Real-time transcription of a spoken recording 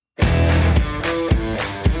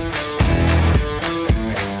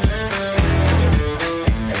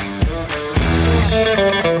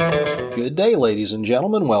Good day, ladies and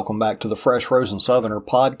gentlemen. Welcome back to the Fresh Frozen Southerner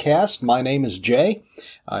podcast. My name is Jay.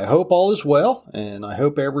 I hope all is well, and I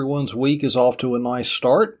hope everyone's week is off to a nice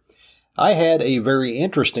start. I had a very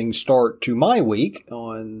interesting start to my week.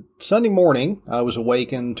 On Sunday morning, I was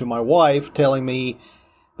awakened to my wife telling me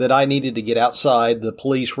that I needed to get outside. The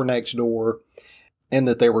police were next door, and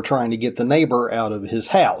that they were trying to get the neighbor out of his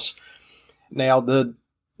house. Now, the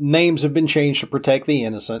names have been changed to protect the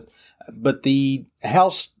innocent, but the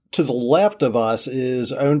house to the left of us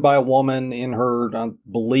is owned by a woman in her, I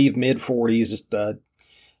believe, mid-40s.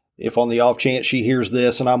 If on the off chance she hears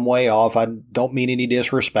this and I'm way off, I don't mean any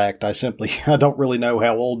disrespect. I don't really know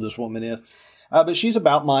how old this woman is. But she's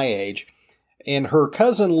about my age, and her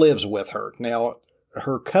cousin lives with her. Now,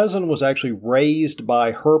 her cousin was actually raised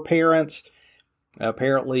by her parents.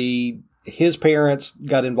 Apparently, his parents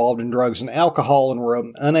got involved in drugs and alcohol and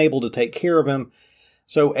were unable to take care of him.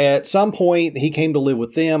 So at some point, he came to live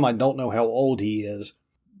with them. I don't know how old he is.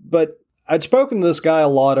 But I'd spoken to this guy a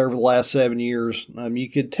lot over the last 7 years. You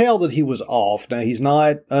could tell that he was off. Now, he's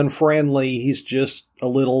not unfriendly. He's just a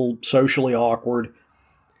little socially awkward.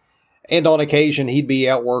 And on occasion, he'd be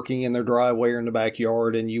out working in their driveway or in the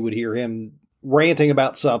backyard, and you would hear him ranting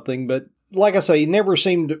about something. But like I say, he never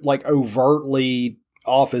seemed like overtly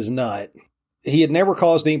off his nut. He had never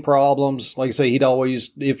caused any problems. Like I say, he'd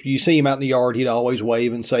always, if you see him out in the yard, he'd always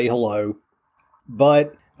wave and say hello.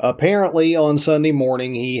 But apparently on Sunday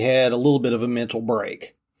morning, he had a little bit of a mental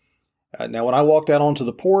break. Now, when I walked out onto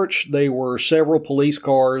the porch, there were several police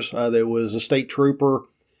cars. There was a state trooper,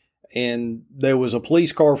 and there was a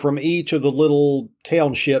police car from each of the little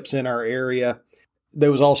townships in our area.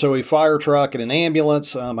 There was also a fire truck and an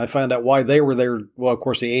ambulance. I found out why they were there. Well, of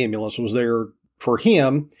course, the ambulance was there for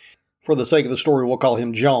him. For the sake of the story, we'll call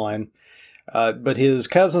him John. But his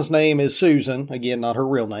cousin's name is Susan. Again, not her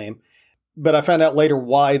real name. But I found out later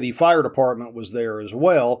why the fire department was there as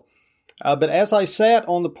well. But as I sat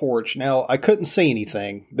on the porch, now I couldn't see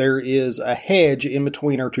anything. There is a hedge in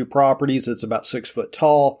between our two properties. It's about 6 foot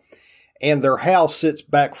tall. And their house sits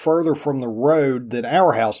back further from the road than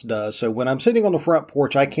our house does. So when I'm sitting on the front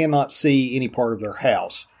porch, I cannot see any part of their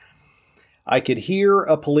house. I could hear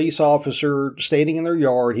a police officer standing in their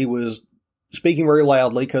yard. He was speaking very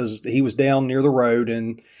loudly because he was down near the road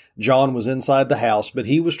and John was inside the house, but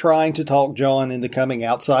he was trying to talk John into coming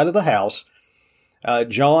outside of the house.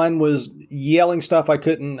 John was yelling stuff. I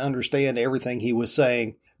couldn't understand everything he was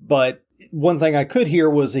saying, but one thing I could hear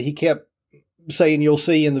was that he kept saying, "You'll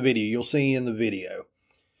see in the video, you'll see in the video."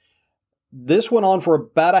 This went on for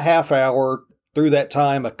about a half hour. Through that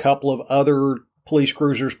time, a couple of other police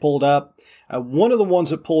cruisers pulled up. One of the ones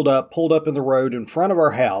that pulled up in the road in front of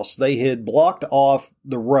our house. They had blocked off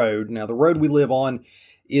the road. Now, the road we live on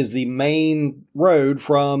is the main road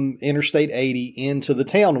from Interstate 80 into the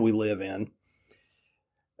town we live in.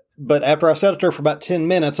 But after I sat there for about 10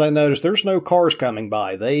 minutes, I noticed there's no cars coming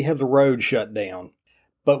by. They have the road shut down.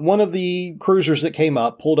 But one of the cruisers that came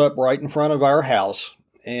up pulled up right in front of our house,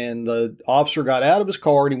 and the officer got out of his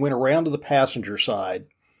car and he went around to the passenger side.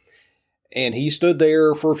 And he stood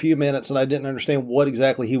there for a few minutes, and I didn't understand what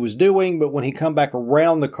exactly he was doing. But when he come back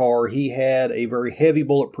around the car, he had a very heavy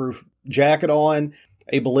bulletproof jacket on,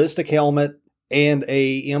 a ballistic helmet, and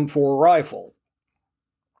a M4 rifle.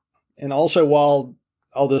 And also, while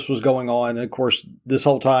all this was going on, of course, this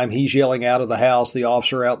whole time he's yelling out of the house. The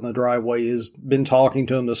officer out in the driveway has been talking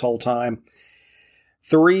to him this whole time.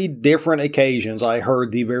 3 different occasions, I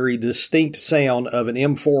heard the very distinct sound of an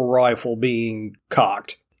M4 rifle being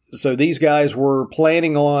cocked. So these guys were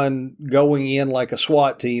planning on going in like a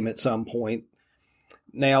SWAT team at some point.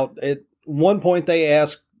 Now, at one point, they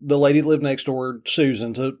asked the lady that lived next door,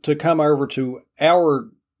 Susan, to come over to our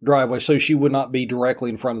driveway so she would not be directly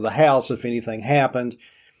in front of the house if anything happened.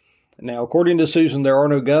 Now, according to Susan, there are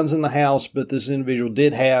no guns in the house, but this individual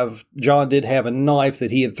John did have a knife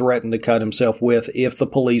that he had threatened to cut himself with if the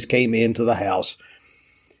police came into the house.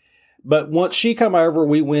 But once she come over,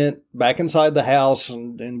 we went back inside the house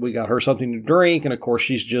and we got her something to drink. And of course,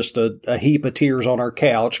 she's just a heap of tears on our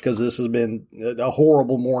couch because this has been a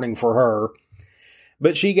horrible morning for her.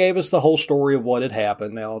 But she gave us the whole story of what had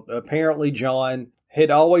happened. Now, apparently John had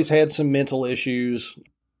always had some mental issues,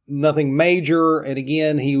 nothing major. And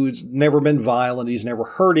again, he was never been violent. He's never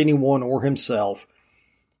hurt anyone or himself.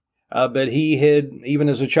 But he had, even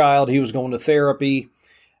as a child, he was going to therapy.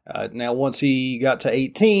 Now, once he got to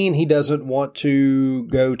 18, he doesn't want to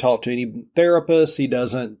go talk to any therapist. He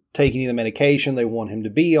doesn't take any of the medication they want him to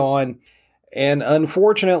be on. And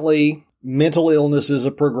unfortunately, mental illness is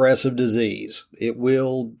a progressive disease. It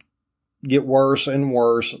will get worse and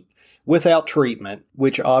worse without treatment,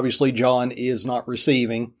 which obviously John is not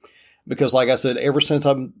receiving. Because like I said, ever since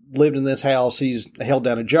I've lived in this house, he's held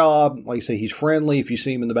down a job. Like I say, he's friendly. If you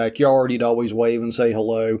see him in the backyard, he'd always wave and say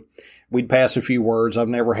hello. We'd pass a few words. I've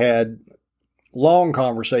never had long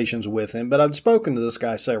conversations with him, but I've spoken to this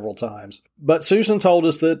guy several times. But Susan told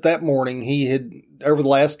us that morning he had, over the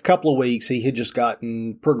last couple of weeks, he had just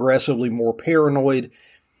gotten progressively more paranoid.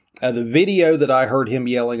 The video that I heard him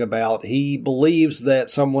yelling about, he believes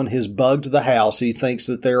that someone has bugged the house. He thinks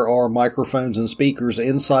that there are microphones and speakers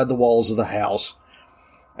inside the walls of the house.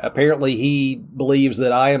 Apparently, he believes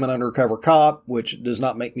that I am an undercover cop, which does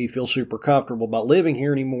not make me feel super comfortable about living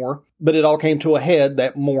here anymore. But it all came to a head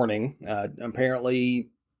that morning. Apparently,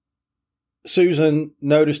 Susan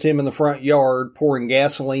noticed him in the front yard pouring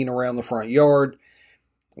gasoline around the front yard.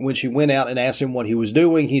 When she went out and asked him what he was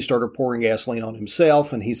doing, he started pouring gasoline on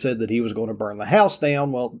himself, and he said that he was going to burn the house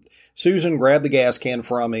down. Well, Susan grabbed the gas can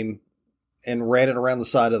from him and ran it around the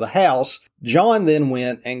side of the house. John then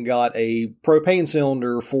went and got a propane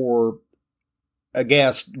cylinder for a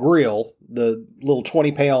gas grill, the little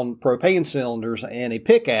 20-pound propane cylinders, and a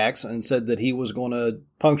pickaxe, and said that he was going to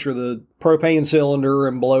puncture the propane cylinder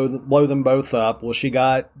and blow them both up. Well, she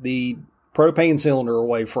got the propane cylinder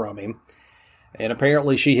away from him. And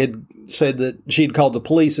apparently she had said that she had called the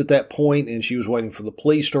police at that point and she was waiting for the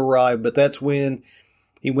police to arrive. But that's when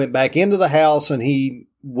he went back into the house and he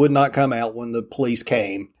would not come out when the police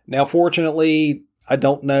came. Now, fortunately, I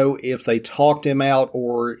don't know if they talked him out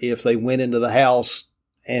or if they went into the house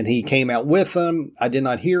and he came out with them. I did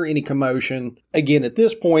not hear any commotion. Again, at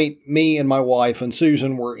this point, me and my wife and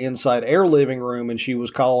Susan were inside our living room and she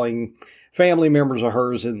was calling family members of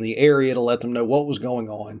hers in the area to let them know what was going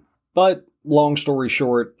on. But long story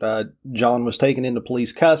short, John was taken into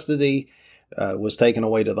police custody, was taken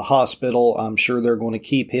away to the hospital. I'm sure they're going to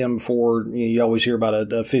keep him for, you always hear about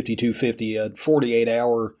a 5250, a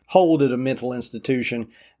 48-hour hold at a mental institution.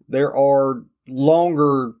 There are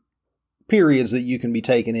longer periods that you can be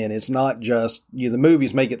taken in. It's not just, the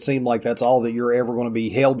movies make it seem like that's all that you're ever going to be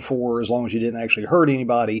held for as long as you didn't actually hurt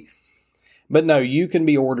anybody. But no, you can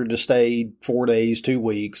be ordered to stay 4 days, 2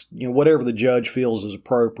 weeks, whatever the judge feels is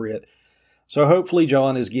appropriate. So hopefully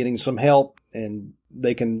John is getting some help and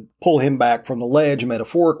they can pull him back from the ledge,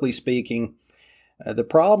 metaphorically speaking. The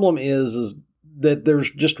problem is that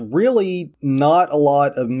there's just really not a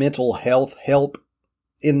lot of mental health help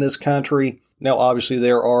in this country. Now, obviously,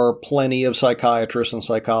 there are plenty of psychiatrists and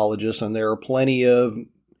psychologists, and there are plenty of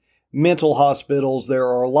mental hospitals. There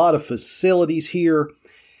are a lot of facilities here.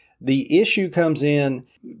 The issue comes in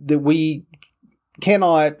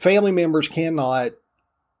that family members cannot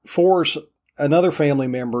force another family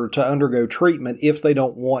member to undergo treatment if they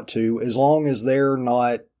don't want to, as long as they're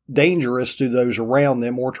not dangerous to those around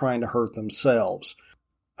them or trying to hurt themselves.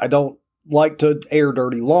 I don't like to air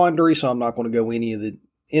dirty laundry, so I'm not going to go into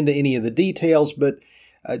any of the details, but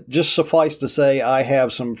just suffice to say, I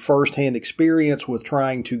have some firsthand experience with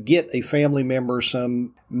trying to get a family member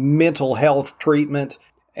some mental health treatment.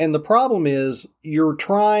 And the problem is you're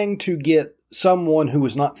trying to get someone who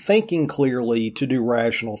is not thinking clearly to do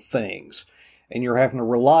rational things. And you're having to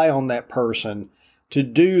rely on that person to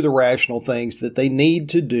do the rational things that they need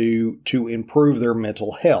to do to improve their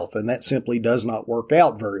mental health. And that simply does not work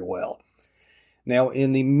out very well. Now,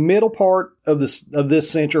 in the middle part of this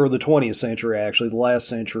century, or the 20th century, actually, the last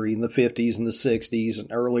century, in the 50s and the 60s and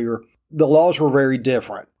earlier, the laws were very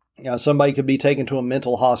different. Somebody could be taken to a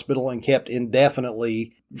mental hospital and kept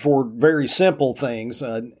indefinitely for very simple things.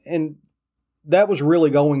 And that was really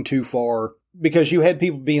going too far, because you had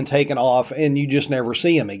people being taken off and you just never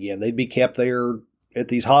see them again. They'd be kept there at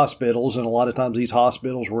these hospitals, and a lot of times these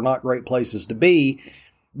hospitals were not great places to be,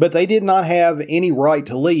 but they did not have any right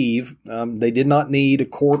to leave. They did not need a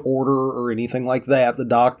court order or anything like that. The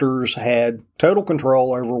doctors had total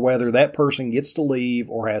control over whether that person gets to leave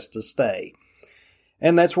or has to stay.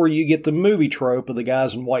 And that's where you get the movie trope of the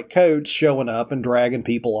guys in white coats showing up and dragging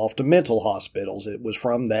people off to mental hospitals. It was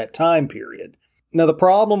from that time period. Now, the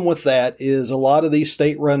problem with that is a lot of these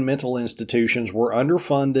state-run mental institutions were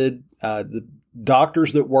underfunded. The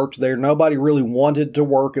doctors that worked there, nobody really wanted to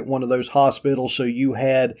work at one of those hospitals, so you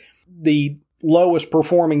had the lowest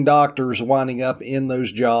performing doctors winding up in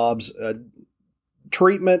those jobs.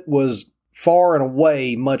 Treatment was far and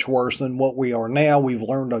away much worse than what we are now. We've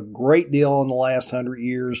learned a great deal in the last 100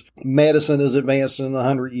 years. Medicine has advanced in the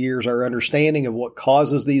 100 years. Our understanding of what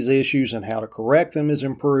causes these issues and how to correct them is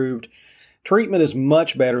improved. Treatment is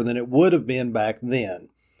much better than it would have been back then.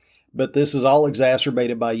 But this is all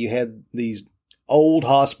exacerbated by you had these old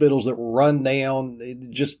hospitals that were run down,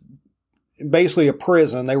 just basically a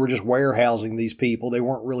prison. They were just warehousing these people. They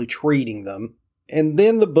weren't really treating them. And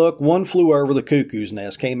then the book One Flew Over the Cuckoo's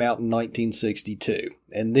Nest came out in 1962.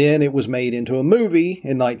 And then it was made into a movie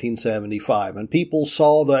in 1975. And people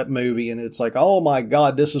saw that movie and it's like, oh my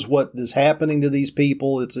God, this is what is happening to these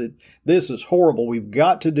people. This is horrible. We've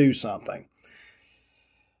got to do something.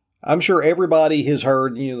 I'm sure everybody has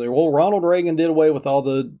heard, well, Ronald Reagan did away with all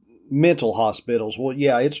the mental hospitals. Well,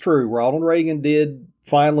 yeah, it's true. Ronald Reagan did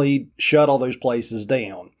finally shut all those places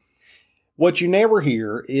down. What you never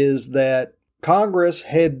hear is that Congress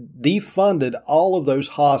had defunded all of those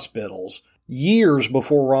hospitals years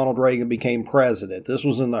before Ronald Reagan became president. This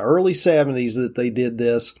was in the early 70s that they did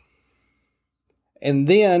this. And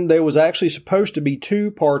then there was actually supposed to be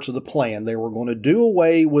two parts of the plan. They were going to do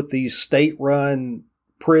away with these state-run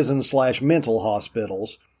prison/mental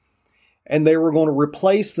hospitals, and they were going to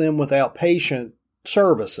replace them with outpatient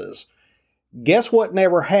services. Guess what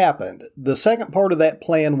never happened? The second part of that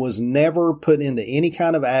plan was never put into any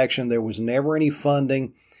kind of action. There was never any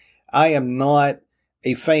funding. I am not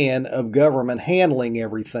a fan of government handling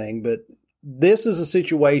everything, but this is a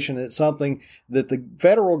situation that's something that the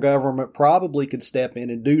federal government probably could step in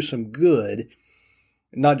and do some good,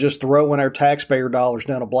 not just throwing our taxpayer dollars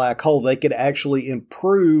down a black hole. They could actually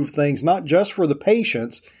improve things, not just for the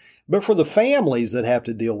patients, but for the families that have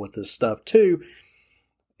to deal with this stuff too.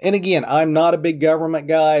 And again, I'm not a big government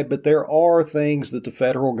guy, but there are things that the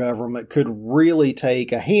federal government could really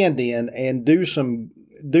take a hand in and do some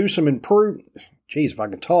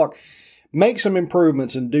make some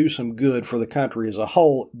improvements and do some good for the country as a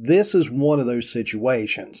whole. This is one of those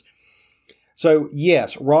situations. So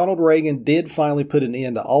yes, Ronald Reagan did finally put an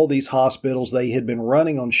end to all these hospitals. They had been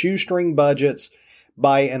running on shoestring budgets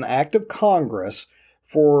by an act of Congress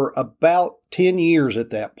for about 10 years at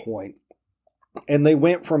that point. And they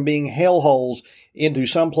went from being hellholes into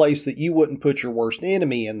some place that you wouldn't put your worst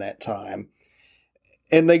enemy in that time.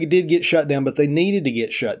 And they did get shut down, but they needed to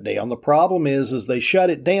get shut down. The problem is they shut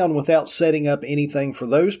it down without setting up anything for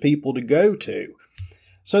those people to go to.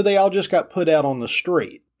 So they all just got put out on the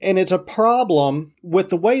street. And it's a problem with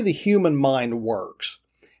the way the human mind works.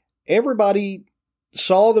 Everybody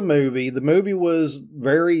saw the movie. The movie was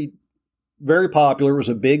very, very popular. It was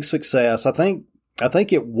a big success. I think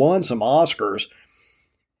it won some Oscars.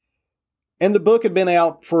 And the book had been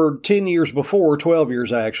out for 10 years before, 12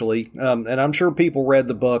 years actually. And I'm sure people read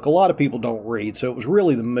the book. A lot of people don't read, so it was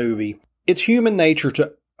really the movie. It's human nature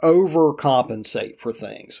to overcompensate for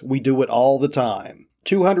things. We do it all the time.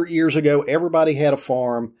 200 years ago, everybody had a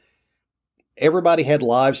farm. Everybody had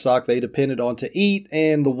livestock they depended on to eat,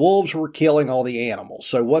 and the wolves were killing all the animals.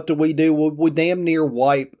 So what do? We damn near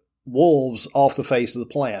wipe wolves off the face of the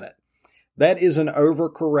planet. That is an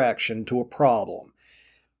overcorrection to a problem.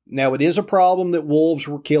 Now, it is a problem that wolves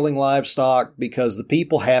were killing livestock because the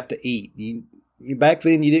people have to eat. Back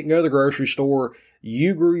then, you didn't go to the grocery store.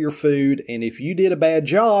 You grew your food, and if you did a bad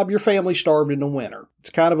job, your family starved in the winter. It's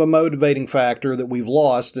kind of a motivating factor that we've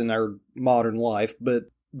lost in our modern life. But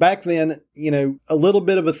back then, a little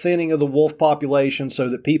bit of a thinning of the wolf population so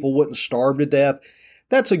that people wouldn't starve to death,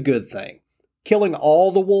 that's a good thing. Killing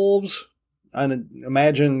all the wolves, and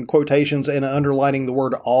imagine quotations and underlining the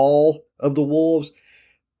word all of the wolves,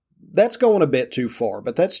 that's going a bit too far,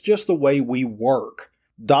 but that's just the way we work.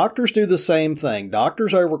 Doctors do the same thing.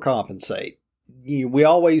 Doctors overcompensate. We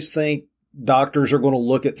always think doctors are going to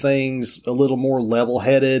look at things a little more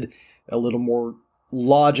level-headed, a little more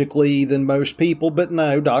logically than most people, but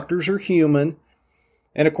no, doctors are human.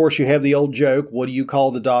 And of course, you have the old joke, what do you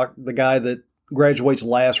call the guy that graduates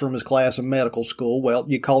last from his class in medical school? Well,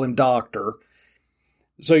 you call him doctor.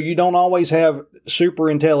 So you don't always have super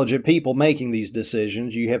intelligent people making these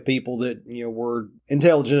decisions. You have people that, were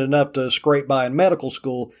intelligent enough to scrape by in medical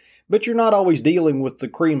school, but you're not always dealing with the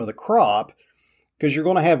cream of the crop because you're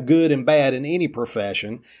going to have good and bad in any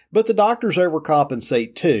profession. But the doctors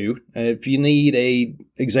overcompensate too. If you need an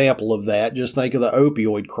example of that, just think of the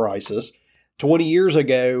opioid crisis. 20 years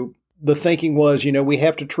ago, the thinking was, we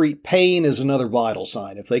have to treat pain as another vital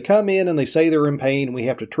sign. If they come in and they say they're in pain, we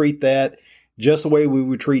have to treat that just the way we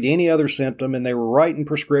would treat any other symptom, and they were writing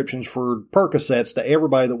prescriptions for Percocets to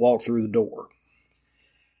everybody that walked through the door.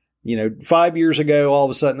 5 years ago, all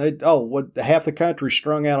of a sudden, half the country's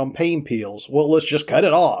strung out on pain pills. Well, let's just cut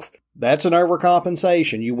it off. That's an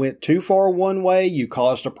overcompensation. You went too far one way, you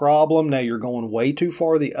caused a problem, now you're going way too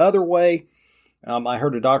far the other way. I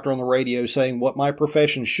heard a doctor on the radio saying what my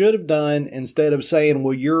profession should have done, instead of saying,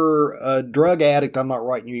 well, you're a drug addict, I'm not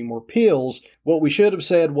writing you any more pills. What we should have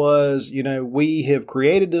said was, we have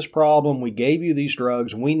created this problem. We gave you these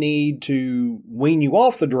drugs. We need to wean you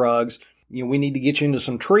off the drugs. We need to get you into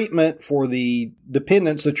some treatment for the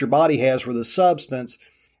dependence that your body has for the substance.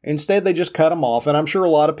 Instead, they just cut them off. And I'm sure a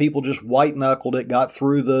lot of people just white-knuckled it, got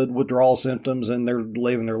through the withdrawal symptoms, and they're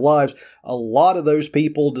living their lives. A lot of those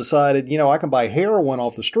people decided, I can buy heroin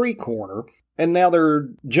off the street corner, and now they're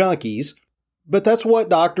junkies. But that's what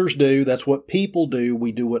doctors do. That's what people do.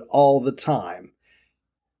 We do it all the time.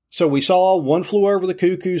 So we saw One Flew Over the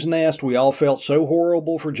Cuckoo's Nest. We all felt so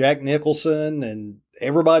horrible for Jack Nicholson and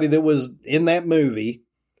everybody that was in that movie.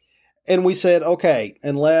 And we said, okay,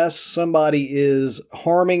 unless somebody is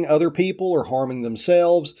harming other people or harming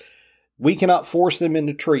themselves, we cannot force them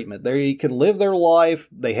into treatment. They can live their life.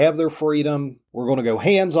 They have their freedom. We're going to go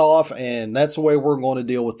hands off, and that's the way we're going to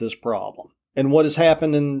deal with this problem. And what has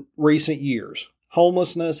happened in recent years?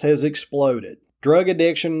 Homelessness has exploded. Drug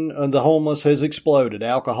addiction of the homeless has exploded.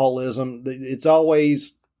 Alcoholism, it's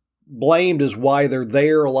always blamed as why they're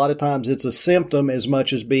there. A lot of times it's a symptom as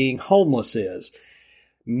much as being homeless is.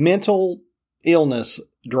 Mental illness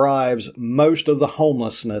drives most of the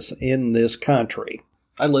homelessness in this country.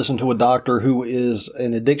 I listened to a doctor who is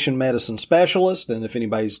an addiction medicine specialist, and if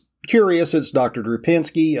anybody's curious, it's Dr. Drew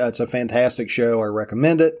Pinsky. It's a fantastic show. I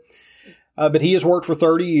recommend it. But he has worked for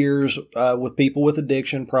 30 years with people with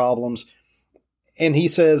addiction problems. And he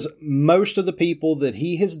says most of the people that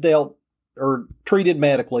he has dealt or treated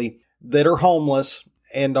medically that are homeless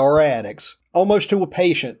and are addicts, almost to a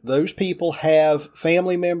patient, those people have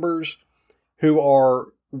family members who are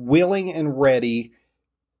willing and ready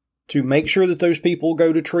to make sure that those people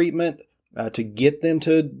go to treatment, to get them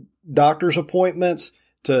to doctor's appointments,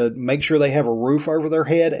 to make sure they have a roof over their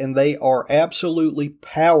head, and they are absolutely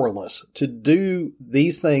powerless to do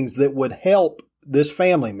these things that would help this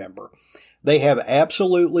family member. They have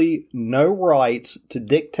absolutely no rights to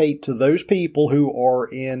dictate to those people who are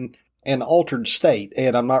in an altered state.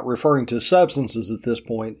 And I'm not referring to substances at this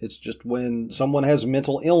point. It's just when someone has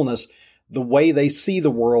mental illness, the way they see the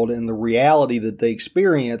world and the reality that they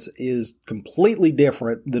experience is completely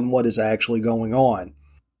different than what is actually going on.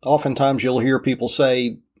 Oftentimes you'll hear people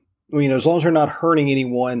say, as long as they're not hurting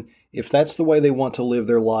anyone, if that's the way they want to live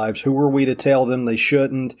their lives, who are we to tell them they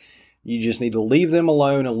shouldn't? You just need to leave them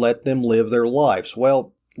alone and let them live their lives.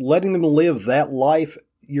 Well, letting them live that life,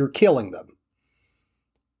 you're killing them.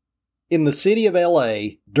 In the city of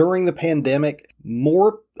LA, during the pandemic,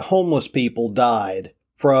 more homeless people died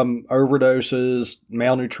from overdoses,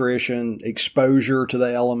 malnutrition, exposure to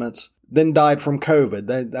the elements than died from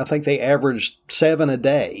COVID. I think they averaged 7 a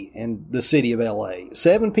day in the city of LA.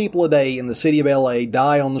 7 people a day in the city of LA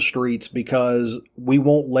die on the streets because we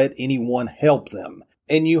won't let anyone help them.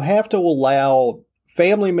 And you have to allow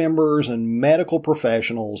family members and medical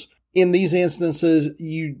professionals. In these instances,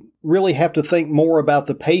 you really have to think more about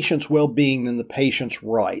the patient's well-being than the patient's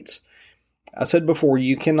rights. I said before,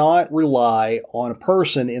 you cannot rely on a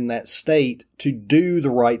person in that state to do the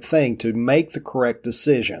right thing, to make the correct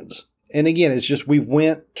decisions. And again, it's just we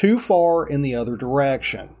went too far in the other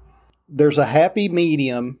direction. There's a happy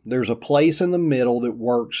medium. There's a place in the middle that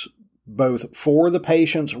works both for the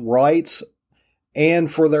patient's rights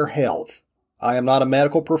and for their health. I am not a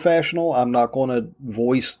medical professional. I'm not going to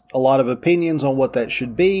voice a lot of opinions on what that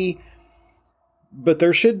should be. But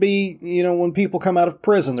there should be, when people come out of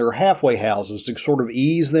prison, there are halfway houses to sort of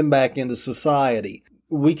ease them back into society.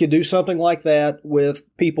 We could do something like that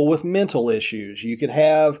with people with mental issues. You could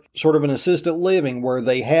have sort of an assisted living where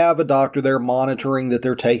they have a doctor there monitoring that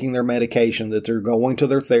they're taking their medication, that they're going to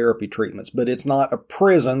their therapy treatments. But it's not a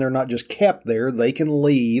prison. They're not just kept there. They can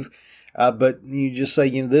leave. But you just say,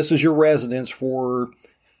 this is your residence for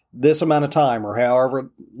this amount of time or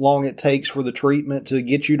however long it takes for the treatment to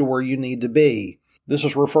get you to where you need to be. This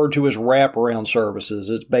is referred to as wraparound services.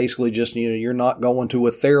 It's basically just, you're not going to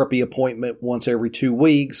a therapy appointment once every 2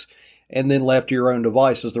 weeks and then left to your own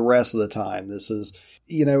devices the rest of the time. This is,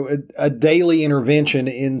 a daily intervention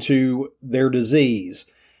into their disease.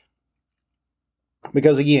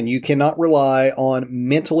 Because again, you cannot rely on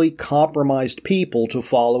mentally compromised people to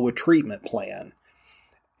follow a treatment plan.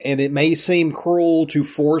 And it may seem cruel to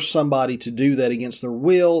force somebody to do that against their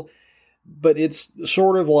will, but it's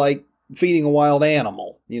sort of like feeding a wild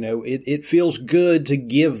animal. It feels good to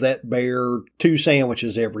give that bear 2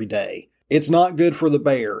 sandwiches every day. It's not good for the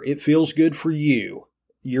bear. It feels good for you.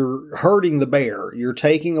 You're hurting the bear. You're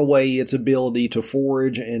taking away its ability to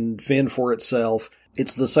forage and fend for itself.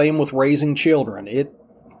 It's the same with raising children.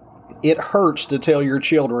 It hurts to tell your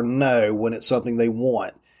children no when it's something they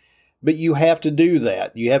want. But you have to do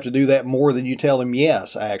that. You have to do that more than you tell them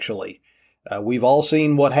yes, actually. We've all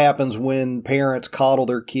seen what happens when parents coddle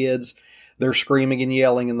their kids. They're screaming and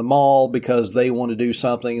yelling in the mall because they want to do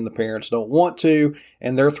something and the parents don't want to,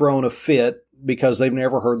 and they're throwing a fit because they've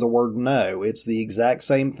never heard the word no. It's the exact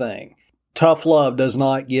same thing. tough love does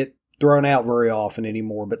not get thrown out very often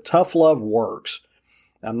anymore, but tough love works.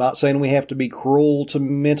 I'm not saying we have to be cruel to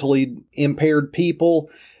mentally impaired people,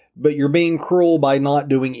 but you're being cruel by not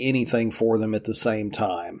doing anything for them at the same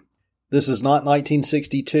time. This is not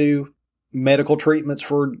 1962. Medical treatments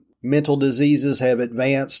for mental diseases have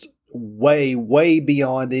advanced way, way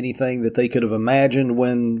beyond anything that they could have imagined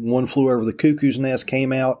when One Flew Over the Cuckoo's Nest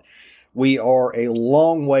came out. We are a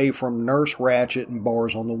long way from Nurse Ratched and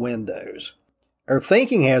bars on the windows. Our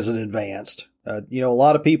thinking hasn't advanced. A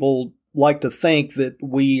lot of people like to think that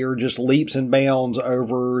we are just leaps and bounds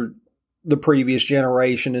over the previous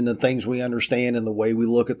generation and the things we understand and the way we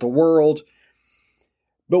look at the world.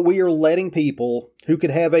 But we are letting people who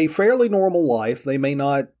could have a fairly normal life, they may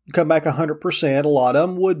not come back 100%, a lot of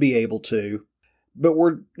them would be able to, but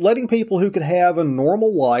we're letting people who could have a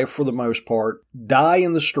normal life for the most part die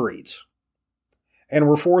in the streets. And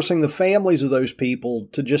we're forcing the families of those people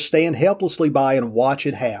to just stand helplessly by and watch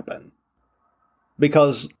it happen.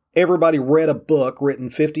 Because everybody read a book written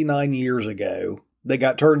 59 years ago that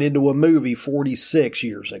got turned into a movie 46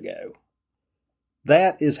 years ago.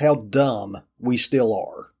 That is how dumb we still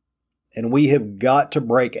are. And we have got to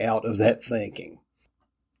break out of that thinking.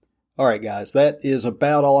 All right, guys, that is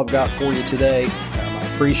about all I've got for you today. I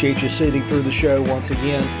appreciate you sitting through the show once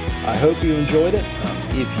again. I hope you enjoyed it.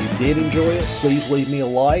 If you did enjoy it, please leave me a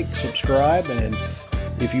like, subscribe, and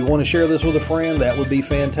if you want to share this with a friend, that would be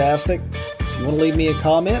fantastic. If you want to leave me a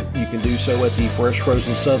comment, you can do so at the Fresh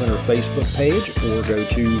Frozen Southerner Facebook page or go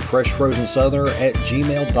to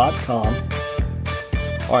freshfrozensoutherner@gmail.com.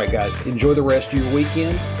 All right, guys, enjoy the rest of your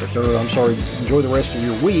weekend. Enjoy the rest of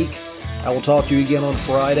your week. I will talk to you again on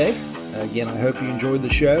Friday. Again, I hope you enjoyed the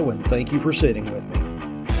show, and thank you for sitting with me.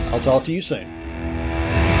 I'll talk to you soon.